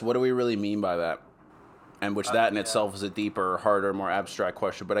what do we really mean by that? And which that in itself is a deeper, harder, more abstract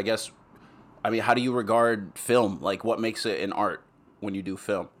question. But I guess, I mean, how do you regard film? Like, what makes it an art when you do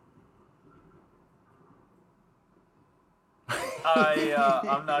film?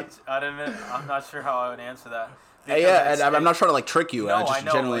 I'm not sure how I would answer that. Yeah, and I'm not trying to like trick you. No, I just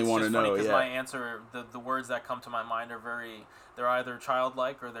genuinely want to know. Because my answer, the words that come to my mind are they're either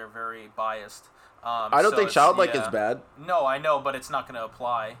childlike or they're very biased. I don't think childlike is bad. No, I know, but it's not going to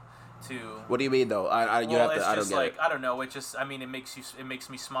apply to. What do you mean though? I don't get it. I don't know. It just, I mean, it makes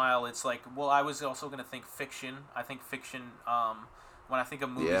me smile. It's like, well, I was also going to think fiction. I think fiction. When I think of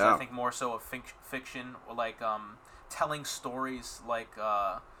movies, I think more so of fiction, like telling stories, like.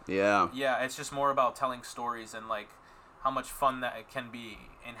 Yeah, it's just more about telling stories and like how much fun that it can be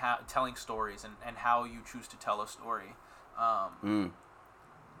in telling stories and how you choose to tell a story.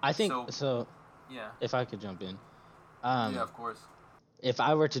 I think so. Yeah. If I could jump in. Yeah, of course. If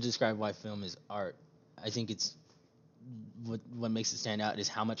I were to describe why film is art, I think it's what makes it stand out is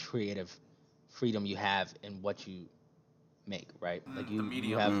how much creative freedom you have in what you make, right? Like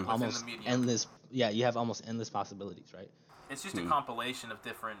you have almost endless. Yeah, you have almost endless possibilities, right? It's just a compilation of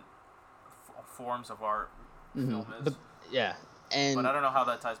different forms of art. Film is. But I don't know how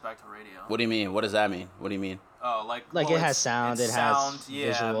that ties back to radio. What do you mean? What does that mean? What do you mean? Oh, like it has sound, it has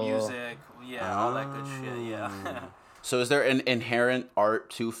visual, music, all that good shit. Yeah. So is there an inherent art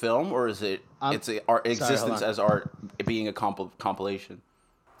to film, or is it it's a art existence as art being a compilation?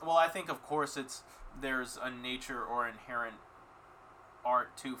 Well, I think of course there's a nature or inherent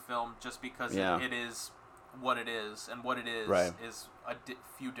art to film just because it is what it is, and what it is is a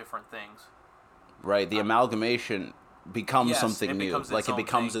few different things. Right, the amalgamation becomes something new. Like it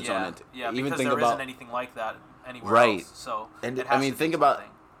becomes its own. Yeah, because there isn't anything like that anywhere else. So and I mean, think about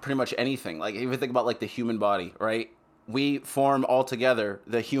pretty much anything. Like even think about like the human body, right? We form all together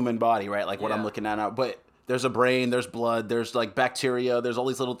the human body, right? Like what I'm looking at now. But there's a brain, there's blood, there's like bacteria, there's all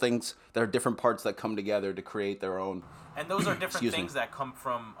these little things that are different parts that come together to create their own. And those are different things that come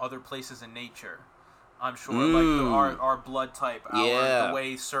from other places in nature. I'm sure, like our blood type, the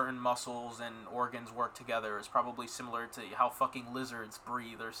way certain muscles and organs work together is probably similar to how fucking lizards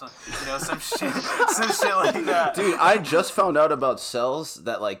breathe or some shit like that. Dude, I just found out about cells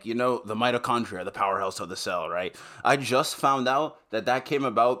that, like, the mitochondria, the powerhouse of the cell, right? I just found out that came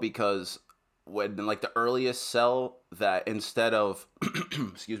about because when, like, the earliest cell that instead of,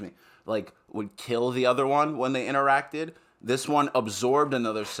 excuse me, like, would kill the other one when they interacted, this one absorbed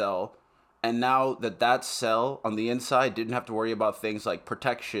another cell. And now that cell on the inside didn't have to worry about things like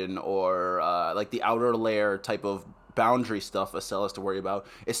protection or like the outer layer type of boundary stuff a cell has to worry about,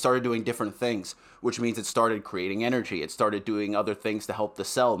 it started doing different things, which means it started creating energy. It started doing other things to help the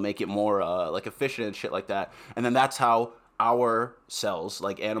cell make it more like efficient and shit like that. And then that's how our cells,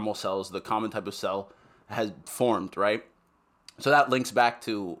 like animal cells, the common type of cell, has formed, right? So that links back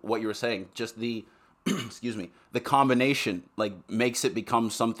to what you were saying, just the excuse me, the combination like makes it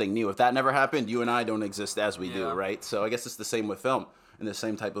become something new. If that never happened, you and I don't exist as we do, right? So I guess it's the same with film and the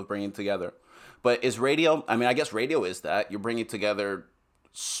same type of bringing together. But is radio, I mean, I guess radio is that. You're bringing together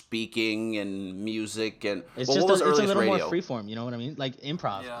speaking and music and... It's just it's a little more freeform, you know what I mean? Like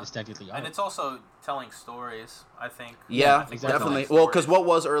improv is technically art. And it's also telling stories, I think. Yeah, definitely. Well, because what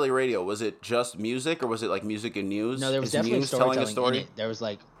was early radio? Was it just music or was it like music and news? No, there was definitely storytelling in it. There was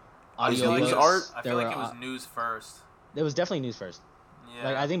like... audio news art? I feel like it was news first. It was definitely news first. Yeah.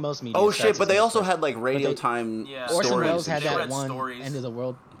 Like I think most media. Oh shit! But they also had like radio time stories. Orson Welles had that one stories. End of the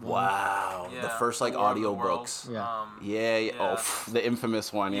world. Wow, the first like audio books. The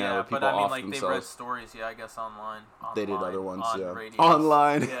infamous one. Yeah, where people but I mean, off like themselves. They read stories. Yeah, I guess online. They did other ones. On radios.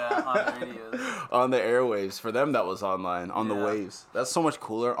 Online. Yeah, on radios. On the airwaves. For them, that was online. On the waves. That's so much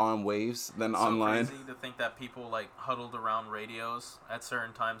cooler on waves than online. It's so crazy to think that people like huddled around radios at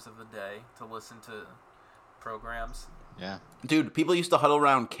certain times of the day to listen to programs. Yeah. Dude, people used to huddle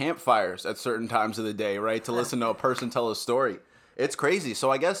around campfires at certain times of the day, right? To listen to a person tell a story. It's crazy. So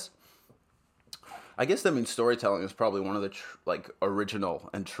I guess that means storytelling is probably one of the original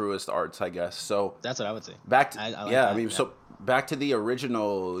and truest arts, I guess. So that's what I would say. Back to so back to the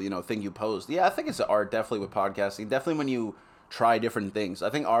original, thing you posed. Yeah, I think it's art definitely with podcasting. Definitely when you try different things. I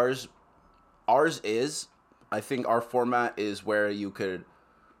think ours is our format is where you could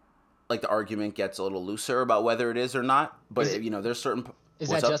like the argument gets a little looser about whether it is or not, but there's certain. Is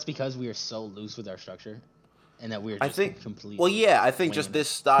that just because we are so loose with our structure, and that we're just completely? Well, yeah, I think just this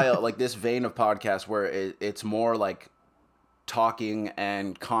style, like this vein of podcast, where it's more like talking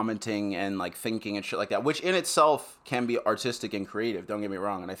and commenting and like thinking and shit like that, which in itself can be artistic and creative, don't get me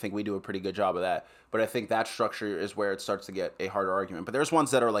wrong, and I think we do a pretty good job of that. But I think that structure is where it starts to get a harder argument. But there's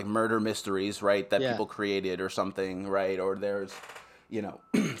ones that are like murder mysteries, right, that people created or something, right? Or there's, you know,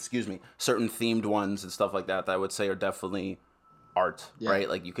 excuse me, certain themed ones and stuff like that I would say are definitely art, right?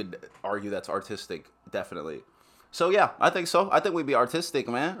 Like you could argue that's artistic, definitely. So yeah, I think so. I think we'd be artistic,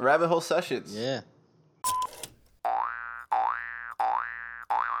 man. Rabbit hole sessions. Yeah.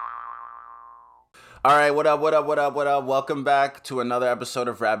 All right, what up, what up, what up, what up? Welcome back to another episode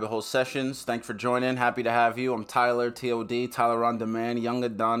of Rabbit Hole Sessions. Thanks for joining. Happy to have you. I'm Tyler, T.O.D., Tyler on Demand, Young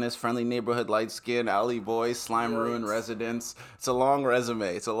Adonis, Friendly Neighborhood Light Skin, Alley Boy, Slime Ruin Residence. It's a long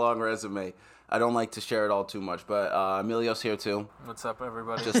resume. I don't like to share it all too much, but Emilio's here too. What's up,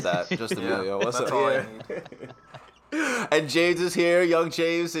 everybody? Just that. Just Emilio. What's That's up? all I need. And James is here. Young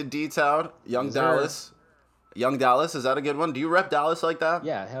James in D-Town. Young Dallas. Young Dallas, is that a good one? Do you rep Dallas like that?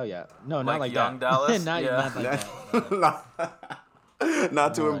 Yeah, hell yeah. No, not like Young that. Dallas? not like that.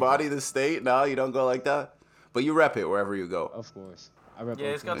 Not to embody the state? No, you don't go like that? But you rep it wherever you go. Of course. I rep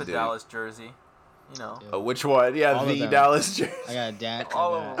Yeah, he's got the Dude. Dallas jersey. You know. Yeah. Which one? Yeah, All of the them. Dallas jersey. I got a dad.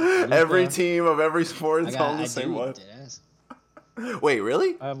 All of them. Every team of every sport is on the I same do. one. Deadass. Wait,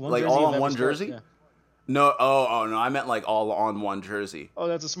 really? I have one Like jersey all of on every one sport, jersey? yeah. No, oh no, I meant like all on one jersey. Oh,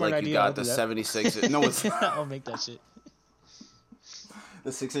 that's a smart Like idea. you got I'll the do that. 76. No, it's I'll make that shit.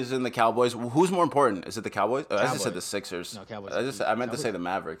 the Sixers and the Cowboys. Who's more important? Is it the Cowboys? Oh, I just said Cowboys. the Sixers. No, Cowboys. I meant to Cowboys. say the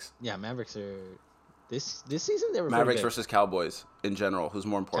Mavericks. Yeah, Mavericks are this season they were pretty Mavericks good. versus Cowboys in general. Who's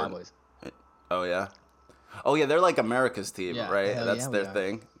more important? Cowboys. Oh yeah. Oh yeah, they're like America's team, Yeah, right? hell That's yeah, their we are.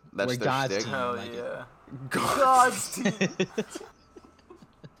 thing. That's We're their God's shtick. team. Hell like it. yeah. God's team.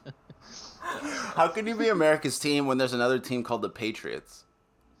 How can you be America's team when there's another team called the Patriots?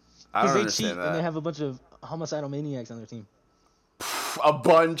 I don't They understand cheat that. and they have a bunch of homicidal maniacs on their team. A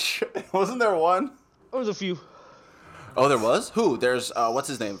bunch. Wasn't there one? There was a few. Oh, there was? Who? There's what's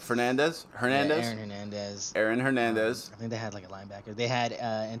his name? Hernandez? Yeah, Hernandez? Aaron Hernandez. Aaron Hernandez. I think they had like a linebacker. They had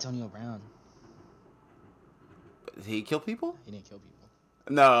Antonio Brown. Did he kill people? He didn't kill people.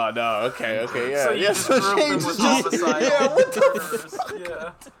 No, okay, yeah. So you yeah, just so group them James with is just- homicidal Yeah, what the murderers.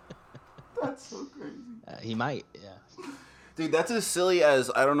 Yeah. That's so crazy. He might, yeah. Dude, that's as silly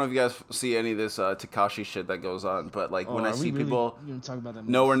as, I don't know if you guys see any of this Tekashi shit that goes on, but like when I see people... You gonna talk about that?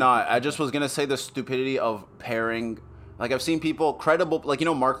 No, we're not. I just was going to say the stupidity of pairing... Like I've seen people, credible, like you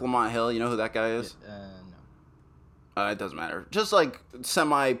know Mark Lamont Hill, you know who that guy is? No. It doesn't matter. Just like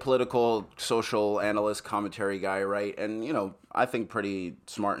semi-political, social analyst, commentary guy, right? And, you know, I think pretty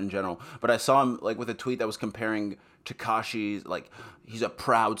smart in general. But I saw him, like, with a tweet that was comparing Tekashi's, like, he's a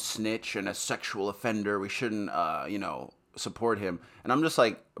proud snitch and a sexual offender. We shouldn't, you know, support him. And I'm just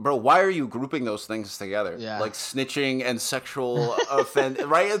like, bro, why are you grouping those things together? Yeah. Like, snitching and sexual offend,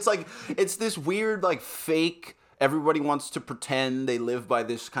 right? It's like, it's this weird, like, fake, everybody wants to pretend they live by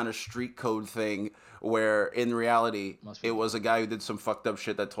this kind of street code thing. Where in reality, it was a guy who did some fucked up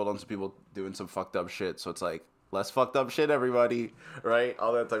shit that told on some people doing some fucked up shit. So it's like, less fucked up shit, everybody, right?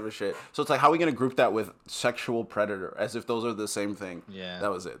 All that type of shit. So it's like, how are we going to group that with sexual predator as if those are the same thing? Yeah.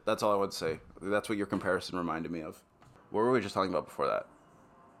 That was it. That's all I would say. That's what your comparison reminded me of. What were we just talking about before that?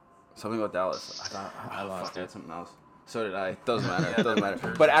 Something about Dallas. I lost I it. had something else. So did I. Doesn't matter. Yeah, Doesn't that matter.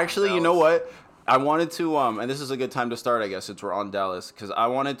 jersey But from actually, you know Dallas. what? I wanted to, and this is a good time to start, I guess, since we're on Dallas, because I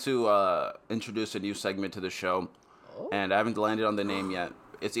wanted to introduce a new segment to the show, and I haven't landed on the name yet.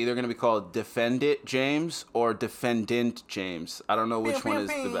 It's either going to be called Defend It James or Defendant James. I don't know which one is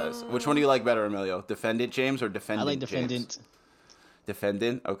the best. Which one do you like better, Emilio? Defend It James or Defendant I like James? defendant.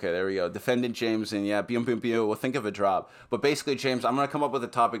 Defendant? Okay, there we go. Defendant James, and yeah, we'll think of a drop. But basically, James, I'm going to come up with a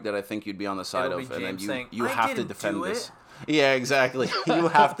topic that I think you'd be on the side It'll of, be and then James saying, you "I have to didn't defend do this. it." Yeah, exactly. You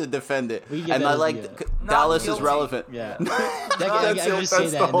have to defend it. We can get And that I as like the, Dallas is guilty. relevant. Yeah. That's I it, just say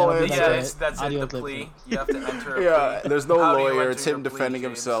that's that. the and whole that'll be answer. like Yeah, a that's it. audio The clip plea. for- You have to enter a Yeah, plea. there's no How do you lawyer. enter It's him a plea, defending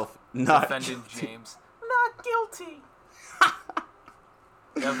James? himself. Not Defendant James. Not guilty.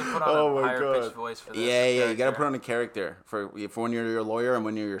 You have to put on Oh a my higher God. pitched voice for this. Yeah, you gotta character. put on a character for when you're your lawyer and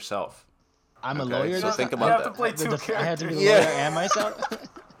when you're yourself. I'm a Okay, lawyer. so though? think You about have that. to play two I have to be the Yeah. lawyer and myself.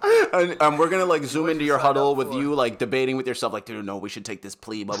 And we're gonna like zoom what into you your signed huddle up with for. you like debating with yourself, like, dude, no, we should take this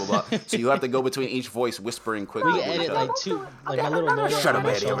plea, blah blah blah. So you have to go between each voice, whispering quickly. We to can each edit other. like two, like my little lawyer Shut on up,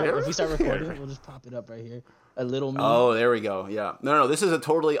 my Eddie, shoulder. over If we start recording, we'll just pop it up right here. A little me. Oh, there we go. Yeah. No. This is a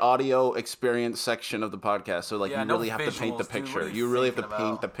totally audio experience section of the podcast. So like Yeah, you no really have to paint the visuals, dude. What picture. are you You really have to thinking paint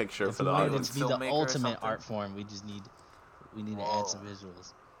about? the picture If for we the wanted it audience. to be the Filmmaker or ultimate something? art form, we need to add some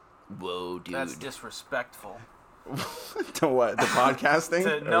visuals. Whoa, dude. That's disrespectful. To what? The podcasting?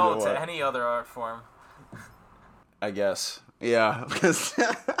 To, Or no, to to what? any other art form. I guess. Yeah.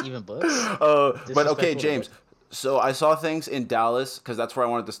 Even books. But okay, Disrespectful. James. So I saw things in Dallas because that's where I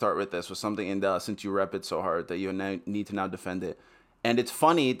wanted to start with this. Was something in Dallas since you rep it so hard that you need to now defend it. And it's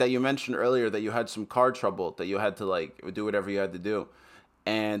funny that you mentioned earlier that you had some car trouble that you had to like do whatever you had to do.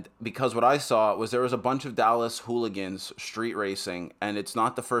 And because what I saw was there was a bunch of Dallas hooligans street racing, and it's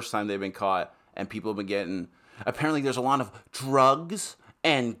not the first time they've been caught, and people have been getting. Apparently, there's a lot of drugs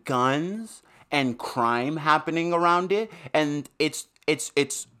and guns and crime happening around it, and it's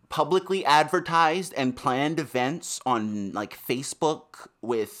publicly advertised and planned events on like Facebook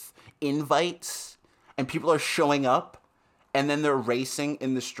with invites, and people are showing up, and then they're racing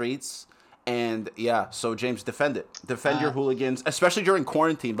in the streets. And yeah, so James, defend it. Defend your hooligans, especially during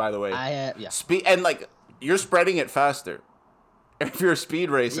quarantine. By the way, Yeah. Speed and like you're spreading it faster if you're speed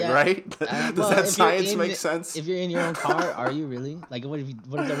racing, Yeah. right? Does that science make sense? If you're in your own car, are you really? Like, what if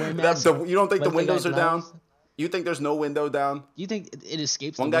they're wearing masks? You don't think the What if they windows got are down? gloves? You think there's no window down? You think it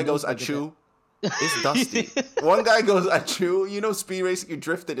escapes? One the guy goes windows, achoo. It's dusty. One guy goes achoo. You know, speed racing, you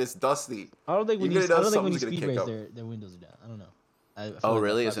drifted. It's dusty. I don't think when You're you gonna know speed something's gonna race, kick up. their windows are down. I don't know. I feel Oh like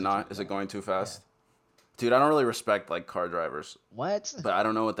really? they'll Is it fuck not? with Is you. it going too fast? Dude, I don't really respect like car drivers, What? but I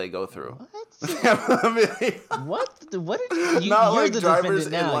don't know what they go through. What? I mean, What did you? not You're like the drivers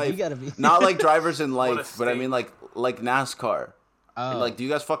defendant in now. life. You gotta be. Not like drivers in What a life, but I state. mean like NASCAR. Oh. And, like, do you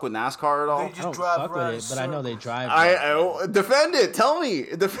guys fuck with NASCAR at all? They I just don't drive fuck with around it, in but I know they circles. drive. I defend it. Tell me,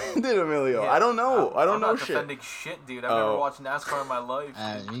 defend it, Emilio. Yeah. I don't know. I don't I'm know not shit. defending shit, dude. I've Oh. never watched NASCAR in my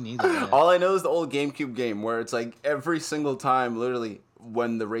life. Me neither. Yeah. All I know is the old GameCube game where it's like every single time, literally,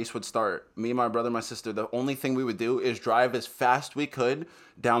 when the race would start, me, my brother, my sister, the only thing we would do is drive as fast we could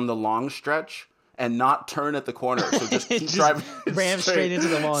down the long stretch and not turn at the corner. So just keep Just driving. ram straight into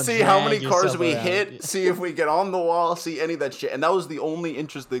the wall and See how many drag cars yourself we around. hit. Yeah. See if we get on the wall. See any of that shit. And that was the only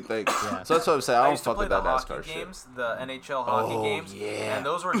interesting thing. Yeah. So that's what I'm saying. I I don't used to fuck play with the that hockey NASCAR shit. games, the NHL hockey Oh, games, yeah. and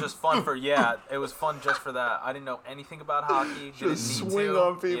those were just fun for it was fun just for that. I didn't know anything about hockey. Didn't Just need swing to.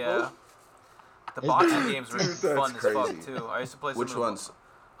 on people. Yeah. The It's- boxing games were Dude, that's fun as crazy. fuck too. I used to play some Which of the- ones?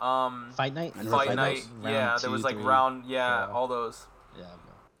 Fight night. I know Fight night. nights. Yeah, Round there was two, like 3, round. 4. All those. Yeah.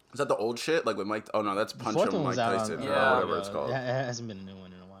 Is that the old shit? Like with Mike? Oh no, that's The Punch fourth Him one Mike was out Tyson on. or Yeah. whatever it's called. It hasn't been a new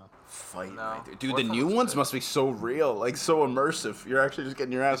one in a while. Fight No. night, dude. Dude, Fourth the one new was ones good. must be so real, like so immersive. You're actually just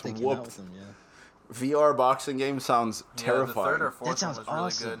getting your ass They came out whooped. with them, yeah. VR boxing game sounds Yeah, terrifying. the third or fourth That sounds one was really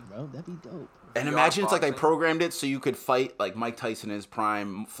awesome, good. bro. That'd be dope. And VR imagine it's like they boxing. programmed it so you could fight like Mike Tyson in his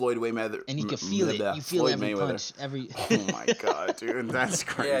prime, Floyd Mayweather, And you can feel it. You feel Floyd every Mayweather. punch, every. Oh my god, dude, that's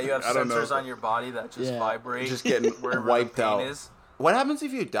crazy. Yeah, you have I don't know. sensors on your body that just Yeah. vibrate. Just getting wherever wiped the pain out. is, What happens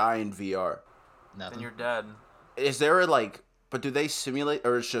if you die in VR? then Nothing. you're dead. Is there a like? But do they simulate,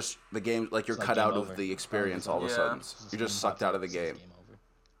 or it's just the game? Like you're It's like cut game out over. of the experience all of a Yeah. sudden. You're just sucked out of the game.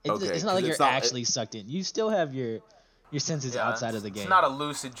 Okay, It's not 'cause like it's you're not- actually sucked in. You still have your senses Yeah, outside of the game. It's not a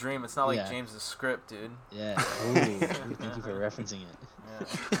lucid dream. It's not like Yeah. James's script, dude. Yeah. Ooh, thank you for referencing it.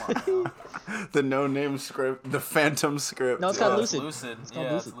 Yeah, come on now. The no-name script, the Phantom script. No, it's called Yeah. Lucid. Lucid. It's called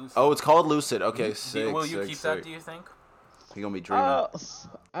Yeah, Lucid. it's lucid. Oh, it's called Lucid. Okay, Do sick. you- will you sick, keep sick. that? Do you think? You gonna be dreaming?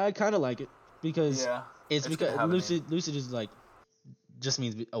 I kind of like it because Yeah. it's gonna because have a name. lucid is like just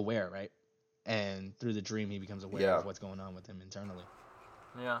means aware, right? And through the dream, he becomes aware Yeah. of what's going on with him internally,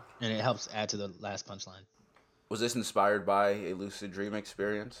 Yeah. and it helps add to the last punchline. Was this inspired by a lucid dream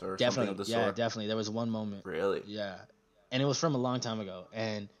experience or something Definitely, of the yeah, sort? definitely. There was one moment, Really? yeah, and it was from a long time ago,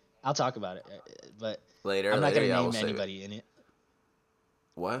 and I'll talk about it, but Later. I'm not later, gonna yeah, name we'll save it. anybody in it.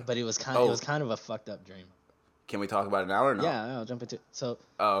 What? But it was Oh. it was kind of a fucked up dream. Can we talk about it now or no? Yeah, I'll jump into it. So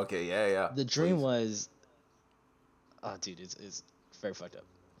Oh, okay. Yeah, yeah. the dream Please. was, oh, dude, it's very fucked up.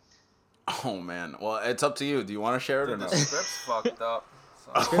 Oh man. Well, it's up to you. Do you want to share it or Dude, no? the script's fucked up.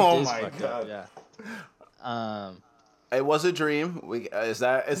 So. Script Oh is my fucked God. up, yeah. It was a dream. Is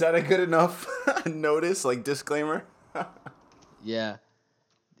that a good enough notice, like disclaimer? Yeah,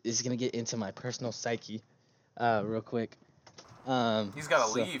 it's gonna get into my personal psyche, real quick. He's got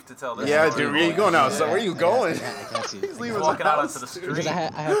to so- leave to tell this Yeah, story. dude, where you going now? So where you I going? got to. He's leaving He's walking out house, onto the dude. street. Because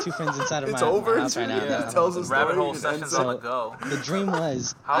I have two friends inside of It's my over. house right now. Yeah. that- Tells us Rabbit hole and sessions ends on it. the go. The dream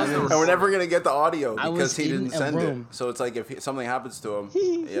was How's I the- was- And we're never gonna get the audio I because was he didn't in a send room. it. So it's like if something happens to him,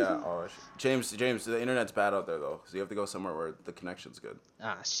 yeah. Oh, James, the internet's bad out there though, so you have to go somewhere where the connection's good.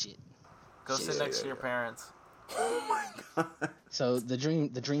 ah shit. Go sit Yeah, next to yeah, your yeah. parents. Oh my god. So the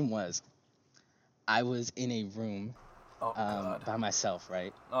dream was I was in a room Oh, God. by myself,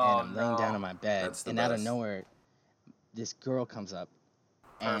 right? Oh, and I'm laying no. down on my bed, That's the and out of best. nowhere, this girl comes up,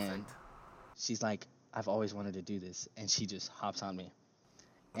 and Perfect. she's like, "I've always wanted to do this," and she just hops on me,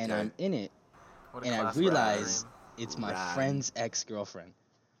 and Okay. I'm in it, What a and I class realize dream. it's my Rad. friend's ex-girlfriend.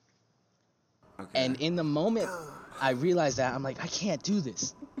 And in the moment, I realized that I'm like, I can't do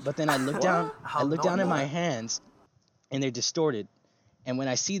this. But then I look down. I look down at my hands, and they're distorted. And when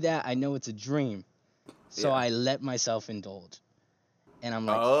I see that, I know it's a dream. So I let myself indulge. And I'm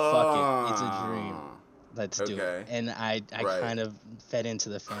like, fuck it, it's a dream. Let's do it. And I kind of fed into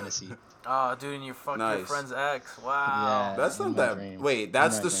the fantasy. Oh, dude, and you fucked your friend's ex. Wow. Yeah, that's not that. Dream. Wait,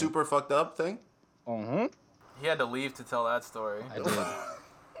 that's the dream. Super fucked up thing? He had to leave to tell that story. I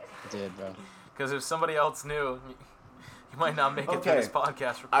did, bro. Because if somebody else knew, you might not make it through this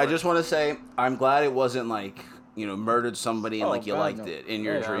podcast recording. I just want to say, I'm glad it wasn't like, you know, murdered somebody and you liked it in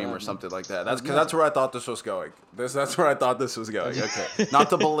your dream or something like that. That's because that's where I thought this was going. That's where I thought this was going. Okay, not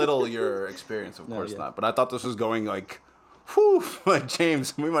to belittle your experience, of course not. But I thought this was going like, whew, like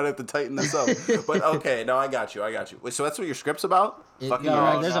James, we might have to tighten this up. But okay, no, I got you. Wait, so that's what your script's about? There's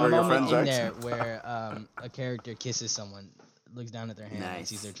a moment in there where a character kisses someone, looks down at their hand, and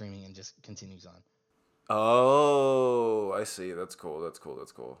sees they're dreaming, and just continues on. Oh, I see. That's cool.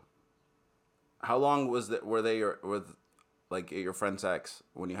 How long were they with your friend's ex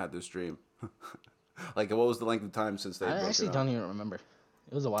when you had this dream? Like, what was the length of time since they broke up? I actually don't even remember.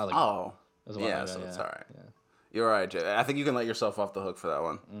 It was a while ago. Oh. It was a while ago, so it's all right. Yeah. You're all right, Jay. I think you can let yourself off the hook for that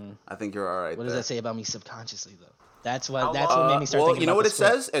one. I think you're all right. What does that say about me subconsciously, though? That's what made me start thinking about you know what it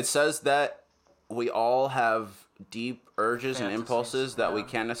says? It says that we all have deep urges and impulses that we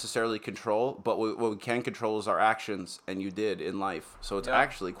can't necessarily control, but what we can control is our actions, and you did in life. So it's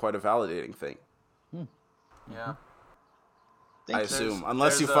actually quite a validating thing. Yeah. I assume,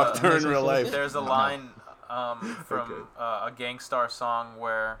 unless you fucked her in real life. There's a line from a Gangstar song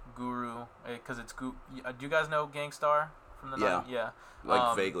where Guru, because it's do you guys know Gangstar from the 90s? Yeah.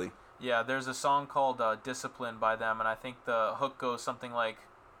 Like vaguely. Yeah, there's a song called Discipline by them, and I think the hook goes something like,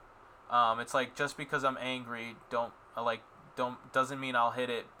 it's like, just because I'm angry, doesn't mean I'll hit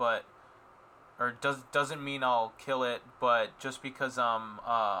it, but, or doesn't mean I'll kill it, but just because I'm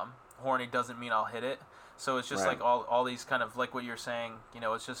horny doesn't mean I'll hit it. So it's just like all these kind of, like what you're saying, you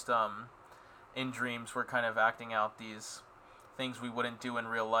know, it's just in dreams we're kind of acting out these things we wouldn't do in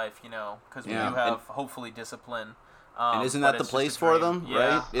real life, you know, because we do have hopefully discipline. And isn't that the place for them,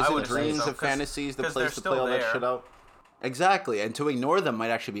 right? Isn't dreams and fantasies the place to play all that shit out? Exactly, and to ignore them might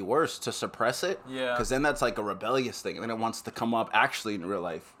actually be worse. To suppress it, because then that's like a rebellious thing, and then it wants to come up actually in real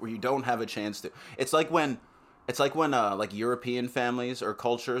life where you don't have a chance to. It's like when like European families or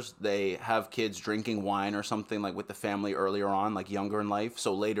cultures, they have kids drinking wine or something like with the family earlier on, like younger in life,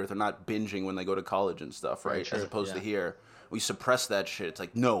 so later they're not binging when they go to college and stuff, right? As opposed to here, we suppress that shit. It's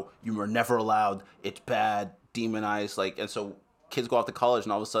like, no, you were never allowed. It's bad, demonized, like, and so kids go off to college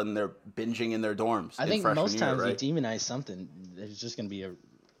and all of a sudden they're binging in their dorms. I think most times you demonize something, there's just going to be a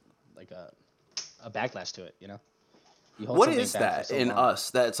backlash to it, you know? What is that in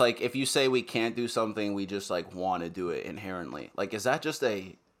us? That it's like, if you say we can't do something, we just like want to do it inherently. Like, is that just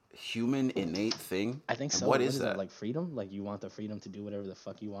a human innate thing? I think so. What is that? Like freedom? Like you want the freedom to do whatever the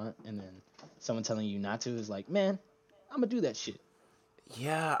fuck you want, and then someone telling you not to is like, man, I'm gonna do that shit.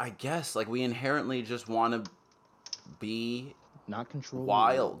 Yeah, I guess. Like, we inherently just want to be not controlled,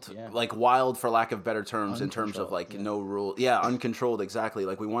 wild, like wild for lack of better terms, in terms of like no rule. Yeah, uncontrolled. Exactly.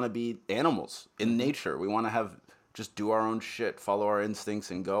 Like, we want to be animals in nature. We want to just do our own shit, follow our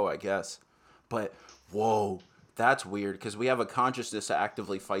instincts, and go, I guess. But, whoa, that's weird, because we have a consciousness that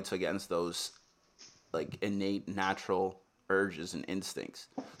actively fights against those, like, innate, natural urges and instincts.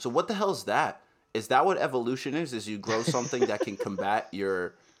 So what the hell is that? Is that what evolution is? Is you grow something that can combat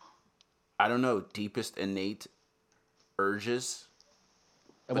your, I don't know, deepest innate urges?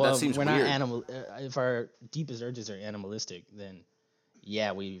 But that seems weird. We're not animal. If our deepest urges are animalistic, then,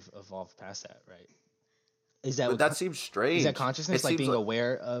 yeah, we've evolved past that, right? But that seems strange. Is that consciousness, like being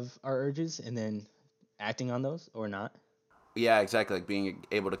aware of our urges and then acting on those, or not? Yeah, exactly. Like being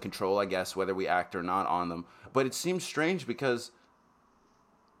able to control, I guess, whether we act or not on them. But it seems strange, because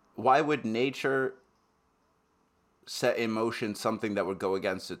why would nature set in motion something that would go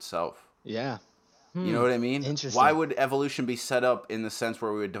against itself? Yeah. You know what I mean? Interesting. Why would evolution be set up in the sense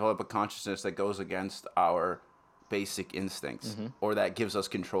where we would develop a consciousness that goes against our basic instincts, or that gives us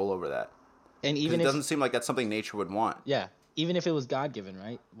control over that? And even it doesn't seem like that's something nature would want. Yeah. Even if it was God-given,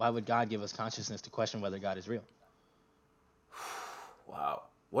 right? Why would God give us consciousness to question whether God is real? Wow.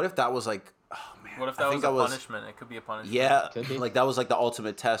 What if that was like, oh man. What if that was a punishment? It could be a punishment. Yeah. Like that was like the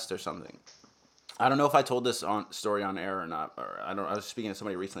ultimate test or something. I don't know if I told this story on air or not. Or I was speaking to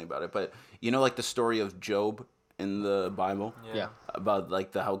somebody recently about it. But you know, like the story of Job in the Bible. Yeah. About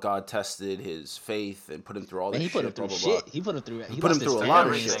like how God tested his faith and put him through all this he put shit. him through blah, blah, shit. blah. He put him through. He put him lost his through a family lot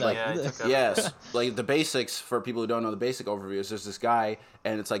of and shit. stuff. Yeah, he took Yes, like the basics for people who don't know the basic overview is there's this guy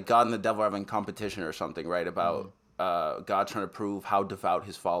and it's like God and the devil are having competition or something, right? About God trying to prove how devout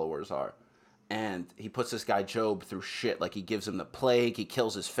his followers are. And he puts this guy Job through shit. Like he gives him the plague, he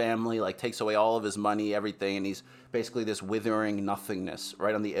kills his family, like takes away all of his money, everything, and he's basically this withering nothingness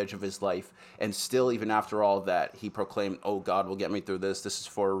right on the edge of his life. And still, even after all that, he proclaimed, "Oh, God will get me through this. This is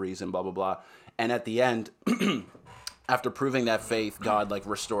for a reason." Blah blah blah. And at the end, after proving that faith, God like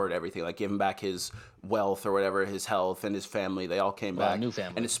restored everything, like gave him back his wealth or whatever, his health and his family. They all came back. A new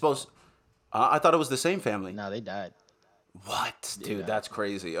family. And it's supposed. I thought it was the same family. No, they died. What, dude? Yeah. That's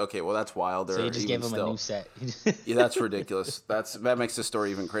crazy. Okay, well that's wilder. So he just even gave him still. a new set. Yeah, that's ridiculous. That makes the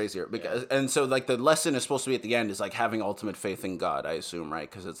story even crazier. Because and so like the lesson is supposed to be at the end is like having ultimate faith in God. I assume, right?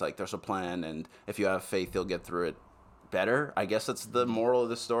 Because it's like there's a plan, and if you have faith, you'll get through it better. I guess that's the moral of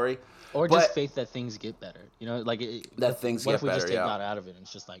the story. Or But- just faith that things get better. You know, like things what get if we just better, take yeah. God out of it and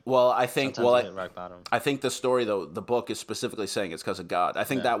it's just like Well, I think sometimes you hit rock bottom. I think the story though the book is specifically saying it's because of God. I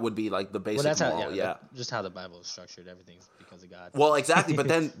think that would be like the basic Well, that's how moral. that's just how the Bible is structured. Everything's because of God. Well, exactly, but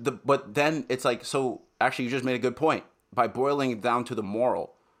then it's like so. Actually, you just made a good point by boiling it down to the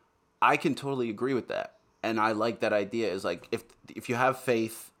moral. I can totally agree with that, and I like that idea. Is like if you have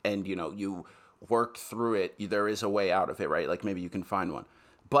faith and you work through it, there is a way out of it, right? Like maybe you can find one.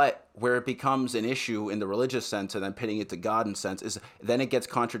 But where it becomes an issue in the religious sense and then pitting it to God in sense is then it gets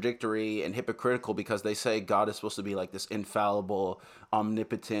contradictory and hypocritical because they say God is supposed to be like this infallible,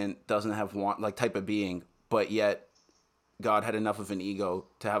 omnipotent, doesn't have want like type of being, but yet God had enough of an ego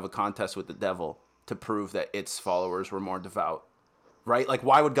to have a contest with the devil to prove that its followers were more devout, right? Like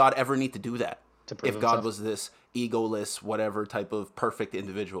why would God ever need to do that if God himself? was this egoless, whatever type of perfect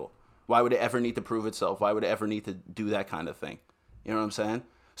individual? Why would it ever need to prove itself? Why would it ever need to do that kind of thing? You know what I'm saying?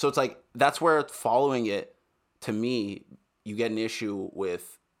 So it's like, that's where following it, to me, you get an issue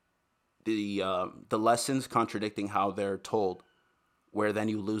with the lessons contradicting how they're told, where then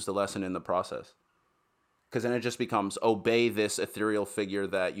you lose the lesson in the process. Because then it just becomes obey this ethereal figure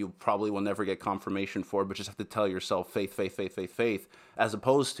that you probably will never get confirmation for, but just have to tell yourself faith, faith, faith, faith, faith, as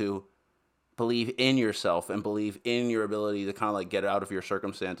opposed to believe in yourself and believe in your ability to kind of like get out of your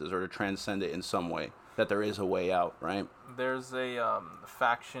circumstances or to transcend it in some way, that there is a way out, right? There's a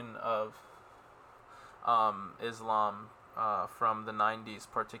faction of Islam from the 90s,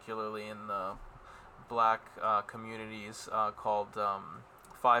 particularly in the black communities, called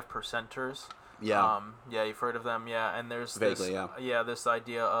 5%ers. Yeah. Yeah, you've heard of them, yeah. And there's Vaguely, this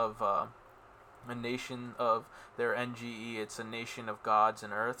idea of a nation of their NGE. It's a nation of gods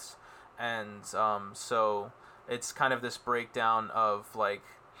and earths. And so it's kind of this breakdown of like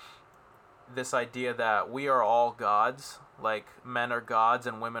this idea that we are all gods, like men are gods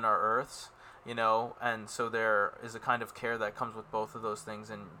and women are earths, and so there is a kind of care that comes with both of those things,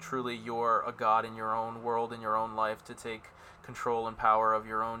 and truly you're a god in your own world, in your own life, to take control and power of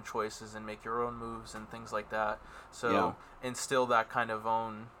your own choices and make your own moves and things like that. So instill that kind of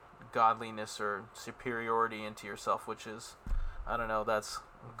own godliness or superiority into yourself, which is, I don't know, that's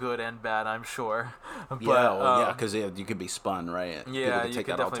good and bad, I'm sure. But, because you could be spun, right? Yeah, People you take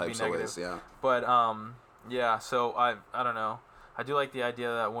could that all definitely be types of negative. ways, yeah. But so I don't know. I do like the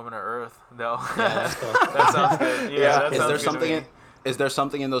idea that women are Earth, though. Yeah, that's cool. That sounds good. Yeah, that Is sounds there good something to me. is there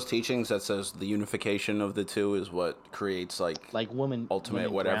something in those teachings that says the unification of the two is what creates like women, ultimate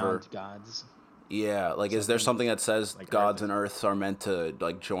women whatever ground gods. Yeah, like is there something that says like gods Earth. and earths are meant to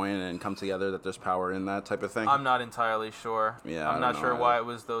like join and come together, that there's power in that type of thing? I'm not entirely sure. Yeah, I I'm don't not know sure why either. it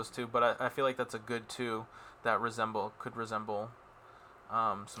was those two, but I feel like that's a good two that could resemble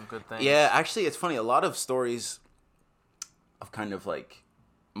some good things. Yeah, actually, it's funny. A lot of stories of kind of like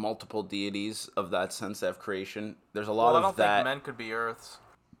multiple deities of that sense of creation. There's a lot Well, I of don't that. think men could be Earths.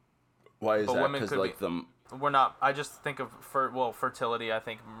 Why is but that? women Because could like be- the We're not. I just think of fertility. I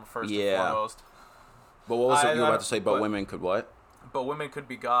think first Yeah. and foremost. But what was it you were I about to say? But but- women could what? But women could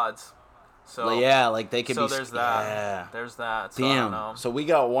be gods. So Like, yeah, like they could so be. there's that. Yeah. There's that. So I don't know. Damn. So we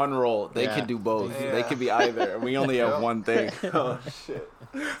got one role. They Yeah. could do both. Yeah. They could be either. And we only have one thing. Oh shit.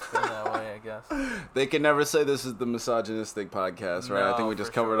 It's been that way, I guess. They can never say this is the misogynistic podcast, right? I think No, we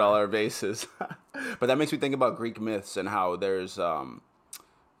just for covered sure. all our bases. But that makes me think about Greek myths and how there's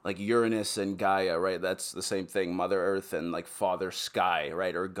like Uranus and Gaia, right? That's the same thing, Mother Earth and like Father Sky,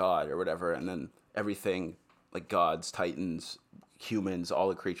 right? Or God or whatever. And then everything like gods, titans, humans, all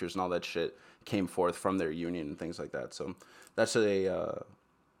the creatures and all that shit came forth from their union and things like that. So that's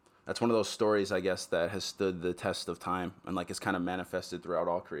that's one of those stories, I guess, that has stood the test of time and like it's kind of manifested throughout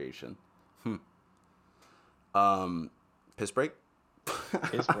all creation. Piss break.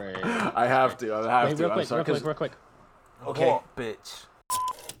 Piss break. I have to. I have Wait, to. real I'm quick, sorry, real quick. Okay. Oh, bitch.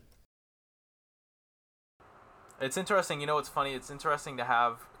 It's interesting. You know what's funny? It's interesting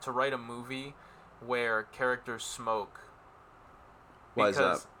to write a movie where characters smoke. Why is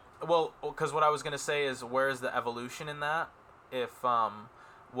that? Well, because what I was gonna say is, where is the evolution in that? If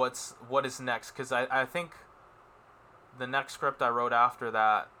what is next? Because I think the next script I wrote after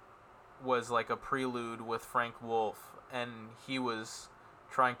that was like a prelude with Frank Wolf, and he was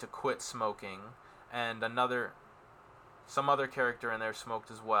trying to quit smoking, and some other character in there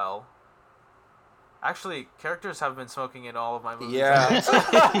smoked as well. Actually, characters have been smoking in all of my movies. Yeah.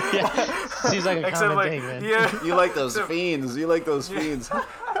 Seems like a common thing, man. Yeah. You like those fiends. You like those fiends.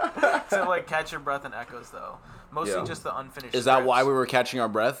 Except like Catch Your Breath and Echoes, though. Mostly just the unfinished Is that scripts. why we were catching our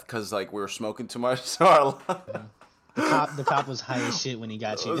breath? Because like we were smoking too much. So The cop was high as shit when he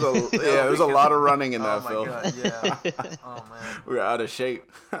got you. there was a lot of running in that film. Oh my god, yeah. Oh man. We were out of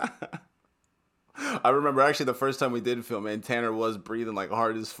shape. I remember actually the first time we did film, and Tanner was breathing like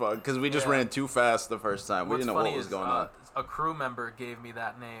hard as fuck because we just ran too fast the first time. We didn't know what was going on. A crew member gave me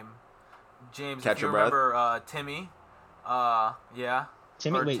that name. James, Catch if you Your Breath? remember Timmy, yeah.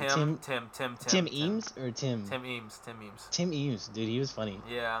 Tim Tim Eames or Tim? Tim Eames. Tim Eames, dude, he was funny.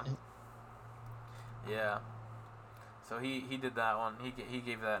 Yeah. Yeah. So he did that one. He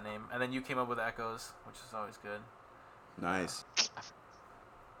gave that name, and then you came up with Echoes, which is always good. Nice.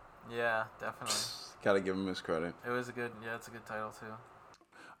 Yeah, definitely. Gotta give him his credit. It's a good title too.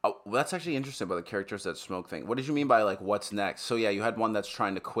 Oh, well, that's actually interesting about the characters that smoke thing. What did you mean by like what's next? So yeah, you had one that's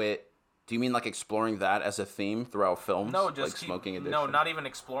trying to quit. Do you mean like exploring that as a theme throughout films? No, just like smoking addiction. No, not even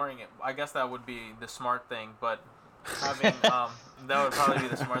exploring it. I guess that would be the smart thing, but having that would probably be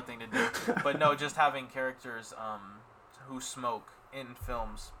the smart thing to do. But no, just having characters who smoke in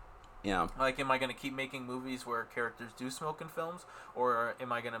films. Yeah. Like, am I gonna keep making movies where characters do smoke in films, or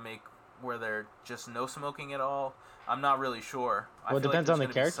am I gonna make where they're just no smoking at all? I'm not really sure. Well, it depends on the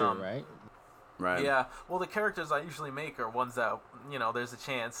character, right? Right. Yeah. Well, the characters I usually make are ones that, there's a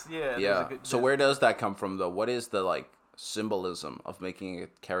chance. Yeah. Yeah. So where does that come from, though? What is the like symbolism of making a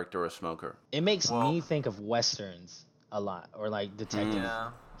character a smoker? It makes me think of westerns a lot, or like detective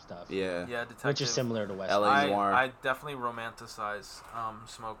stuff. Yeah. Yeah, detective. Which is similar to westerns. LA Noir. I definitely romanticize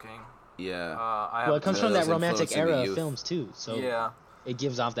smoking. Yeah. Well, it comes from that romantic era youth. of films too, so it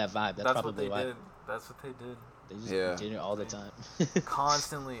gives off that vibe. That's probably why. Did. That's what they did. They just did it all the time.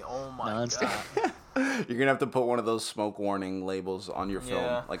 Constantly. Oh my Non-stop. god. You're gonna have to put one of those smoke warning labels on your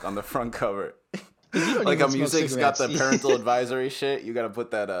film, like on the front cover. Like Like a music's got the cigarettes. parental advisory shit. You gotta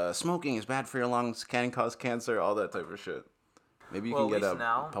put that smoking is bad for your lungs, can cause cancer, all that type of shit. Maybe you can get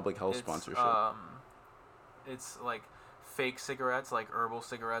a public health sponsorship. It's like fake cigarettes, like herbal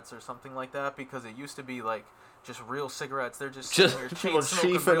cigarettes or something like that, because it used to be like just real cigarettes. They're just people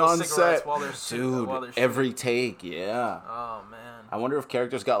chiefing on set. Dude, every take, yeah. Oh man. I wonder if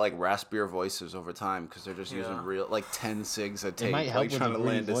characters got like raspier voices over time because they're just using real like 10 cigs a take, It might help like with trying the to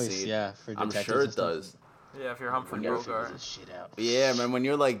land a voice, scene. yeah, for I'm detectives sure and it stuff. does. Yeah, if you're Humphrey Bogart. Shit out. Yeah, man. When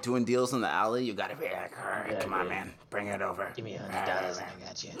you're like doing deals in the alley, you gotta be like, all right, come on, man, bring it over. Give me $100 and I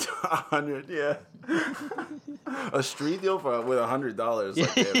got you. 100, yeah. A street deal with $100.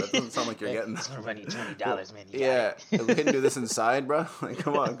 Like, yeah, that doesn't sound like you're getting. It's gonna run you $20, man. Yeah, we couldn't do this inside, bro. Like,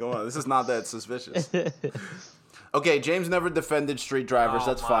 come on. This is not that suspicious. Okay, James never defended street drivers.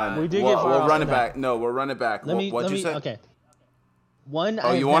 That's fine. We did get far we'll off run it on back. that. No, we'll run it back. What'd you say? Okay. One.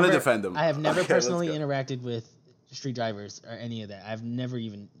 Oh, you want to defend them? I have never Okay, personally let's go. interacted with street drivers or any of that. I've never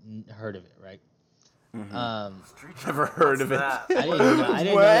even heard of it. Right. Never heard of it. That? I didn't know. I didn't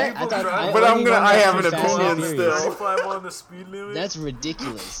know. What? I thought, But I have an Fast and opinion Furious. still. 25 on the speed limit. That's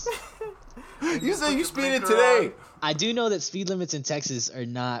ridiculous. You said you Put the speeded blinker today. I do know that speed limits in Texas are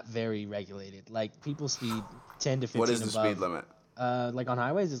not very regulated. Like people speed 10 to 15 What is the above. speed limit? Like on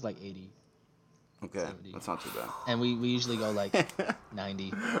highways, it's like 80, Okay, 70. that's not too bad. and we usually go like 90.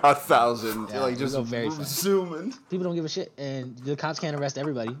 1,000. Yeah, like we just go very fast. zooming. People don't give a shit, and the cops can't arrest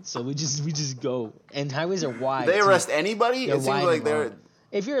everybody, so we just go. And highways are wide. They too. arrest anybody? They're It seems wide like and they're. long.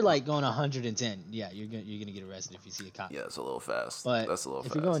 If you're like going 110, yeah, you're gonna get arrested if you see a cop. Yeah, it's a little fast. But That's a little if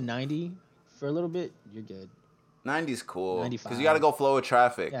fast. you're going 90 for a little bit, you're good. 90's cool. 95. Because you got to go flow with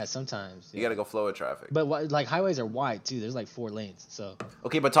traffic. Yeah, sometimes. Yeah. You got to go flow with traffic. But like highways are wide too. There's like 4 lanes, so.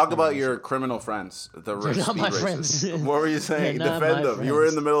 Okay, but talk about your criminal friends. The They're not speed my racers. friends. What were you saying? They're not Defend my them. You were in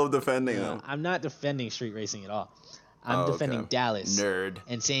friends. the middle of defending No, them. I'm not defending street racing at all. I'm Oh, defending okay. Dallas. Nerd.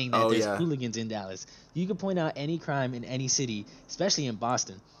 And saying that Oh, there's yeah. hooligans in Dallas. You could point out any crime in any city, especially in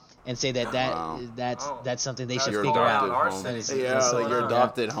Boston, and say that Wow. that's something they Now should it's Your figure going out. on adopted our home. city. That is, Yeah, that is like something your to figure out.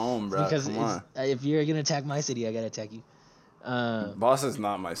 adopted home, bro. Because Come it's, on. if you're gonna attack my city, I gotta attack you. Boss is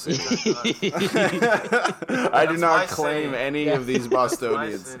not my city. Yeah, I do That's not my claim city. any Yeah. of these That's my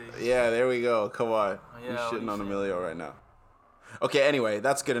Bostonians. city. Yeah, there we go. Come on. Yeah, You're what shitting you on saying? Emilio right now. Okay, anyway,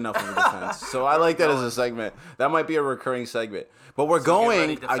 that's good enough of a defense. So I Where like we that as going? a segment. That might be a recurring segment. But we're So get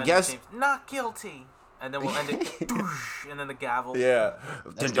ready, going, I defending guess. teams. Not guilty. And then we'll end it. Doosh, and then the gavel. Yeah.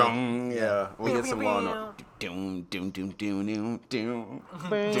 That's Dun-dun. good. Yeah. We'll get some law. Meow, Doom, doom, doom, doom, doom, doom.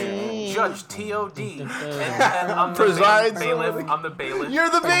 Judge T.O.D. Dun, dun, And dun. I'm the Presides bailiff. over the- I'm the bailiff. You're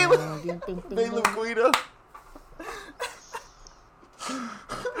the bailiff. Bailiff Guido.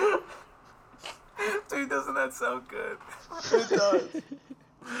 Dude, doesn't that sound good? It does.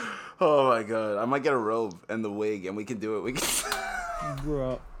 Oh my god. I might get a robe and the wig and we can do it. We can.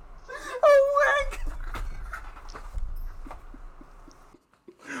 Bro. A wig!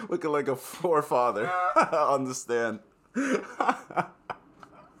 Looking like a forefather on the stand.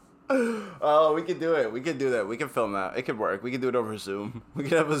 Oh, we can do it. We can do that. We can film that. It could work. We can do it over Zoom. We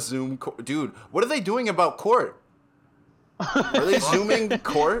can have a Zoom. Dude, what are they doing about court? Are they zooming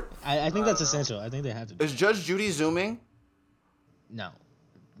court? I think that's essential. I think they have to do Is Judge Judy zooming? No.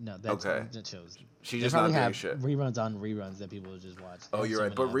 No, that's Okay. that shows. She's They just not probably doing have shit. reruns on reruns that people will just watch. They Oh, have you're so right.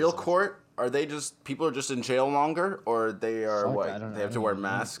 many But real episodes. court, are they just people are just in jail longer, or they are Fuck, what? I don't- They I have to don't wear even know.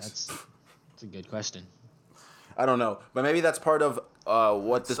 masks. That's a good question. I don't know, but maybe that's part of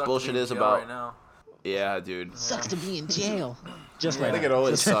what this Sucks to bullshit be in is jail about. right now. Yeah, dude. Sucks to be in jail. Just right I think now. it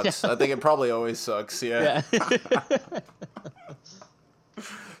always Just right sucks. now. I think it probably always sucks. Yeah. Yeah.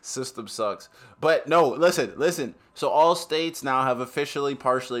 System sucks. But no, listen. So all states now have officially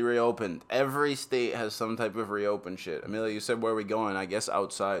partially reopened. Every state has some type of reopen shit. Amelia, you said where are we going? I guess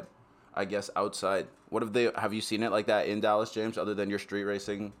outside. What have you seen it like that in Dallas, James, other than your street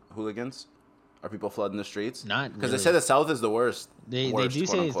racing hooligans? Are people flooding the streets? Not Because they really. say the South is the worst. They Worst, do quote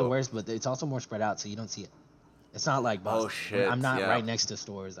say it's the unquote. worst, but it's also more spread out, so you don't see it. It's not like Boston. shit, I'm not yeah. right next to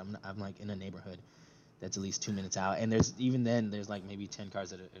stores. I'm like in a neighborhood that's at least 2 minutes out, and there's like maybe 10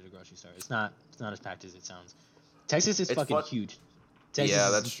 cars at a grocery store. It's not as packed as it sounds. Texas is It's fucking fun- huge. Texas Yeah,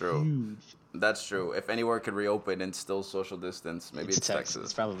 is that's true. Huge. That's true. If anywhere could reopen and still social distance, maybe it's Texas. It's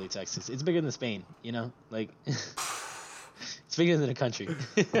Texas. probably Texas. It's bigger than Spain. You know, like it's bigger than a country.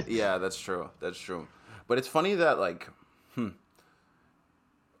 Yeah, that's true. That's true. But it's funny that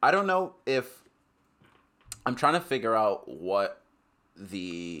I don't know if I'm trying to figure out what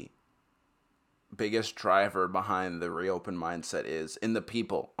the biggest driver behind the reopen mindset is in the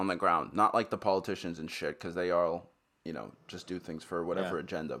people on the ground, not like the politicians and shit, because they all, just do things for whatever Yeah.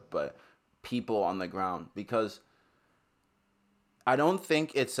 agenda, but people on the ground, because I don't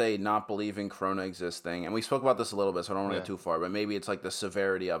think it's a not believing Corona exists thing. And we spoke about this a little bit, so I don't want to Yeah. get too far, but maybe it's like the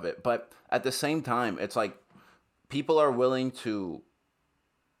severity of it. But at the same time, it's like people are willing to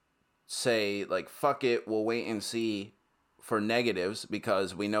say, like, fuck it, we'll wait and see for negatives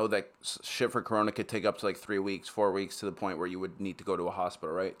because we know that shit for Corona could take up to like 3 weeks, 4 weeks to the point where you would need to go to a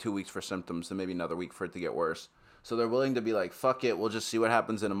hospital, right? 2 weeks for symptoms and maybe another week for it to get worse. So they're willing to be like, fuck it, we'll just see what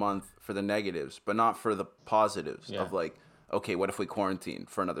happens in a month for the negatives, but not for the positives Yeah. of like, okay, what if we quarantine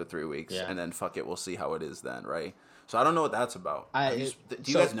for another 3 weeks Yeah. and then fuck it, we'll see how it is then, right? So I don't know what that's about. Do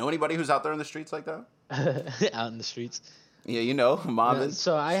you so- guys know anybody who's out there in the streets like that? Out in the streets. Yeah, mobbing.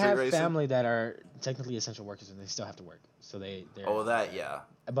 So I street have racing? family that are technically essential workers and they still have to work. So they're Oh, that, yeah.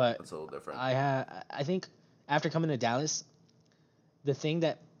 But That's a little different. I think after coming to Dallas, the thing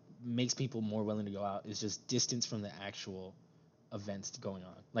that makes people more willing to go out is just distance from the actual events going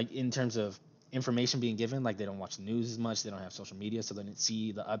on. Like in terms of information being given, like they don't watch the news as much, they don't have social media, so they don't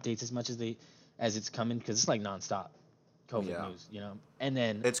see the updates as much as it's coming because it's like nonstop COVID Yeah. news, And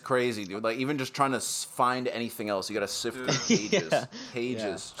then It's crazy, dude. Like, even just trying to find anything else, you gotta sift through pages, Yeah. pages,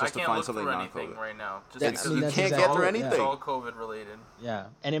 I just to can't find look something through not anything COVID. right now. Just That's- because You that's can't exactly get through it, yeah. it's anything. all COVID related. yeah,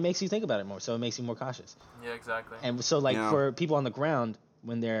 and it makes you think about it more, so it makes you more cautious. Yeah, exactly. And so, like, Yeah. for people on the ground,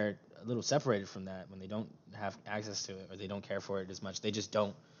 when they're a little separated from that, when they don't have access to it or they don't care for it as much, they just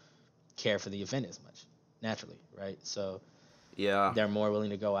don't care for the event as much, naturally, right? So Yeah. they're more willing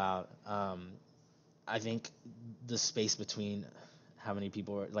to go out. I think the space between how many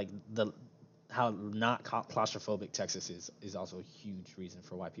people are, like, how not claustrophobic Texas is also a huge reason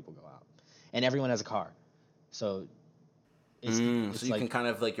for why people go out. And everyone has a car. So it's So you like, can kind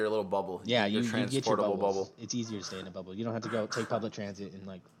of like your little bubble. yeah, your you get your transportable bubbles. bubble. It's easier to stay in a bubble. You don't have to go take public transit and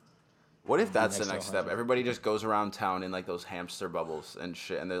like. What if that's the next to next 100. step? Everybody just goes around town in like those hamster bubbles and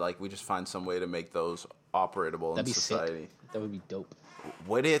shit, and they're like, we just find some way to make those operatable in That'd be society. sick. That would be dope.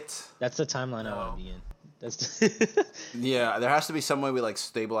 Would it? That's the timeline I No. want to be in. That's Yeah, there has to be some way we like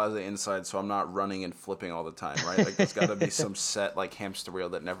stabilize the inside so I'm not running and flipping all the time, right? Like there's got to be some set like hamster wheel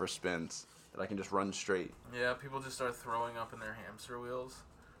that never spins that I can just run straight. Yeah, people just start throwing up in their hamster wheels.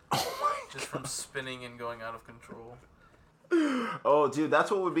 Just from spinning and going out of control. Oh, dude,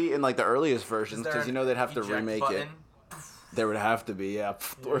 that's what would be in like the earliest versions because they'd have to remake button? it. There would have to be,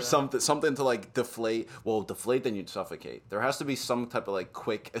 or something to like deflate. Well, deflate, then you'd suffocate. There has to be some type of like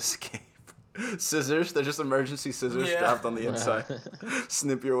quick escape. Scissors, they're just emergency scissors strapped on the inside.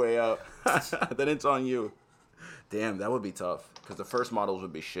 Snip your way out. Then it's on you. Damn, that would be tough. Because the first models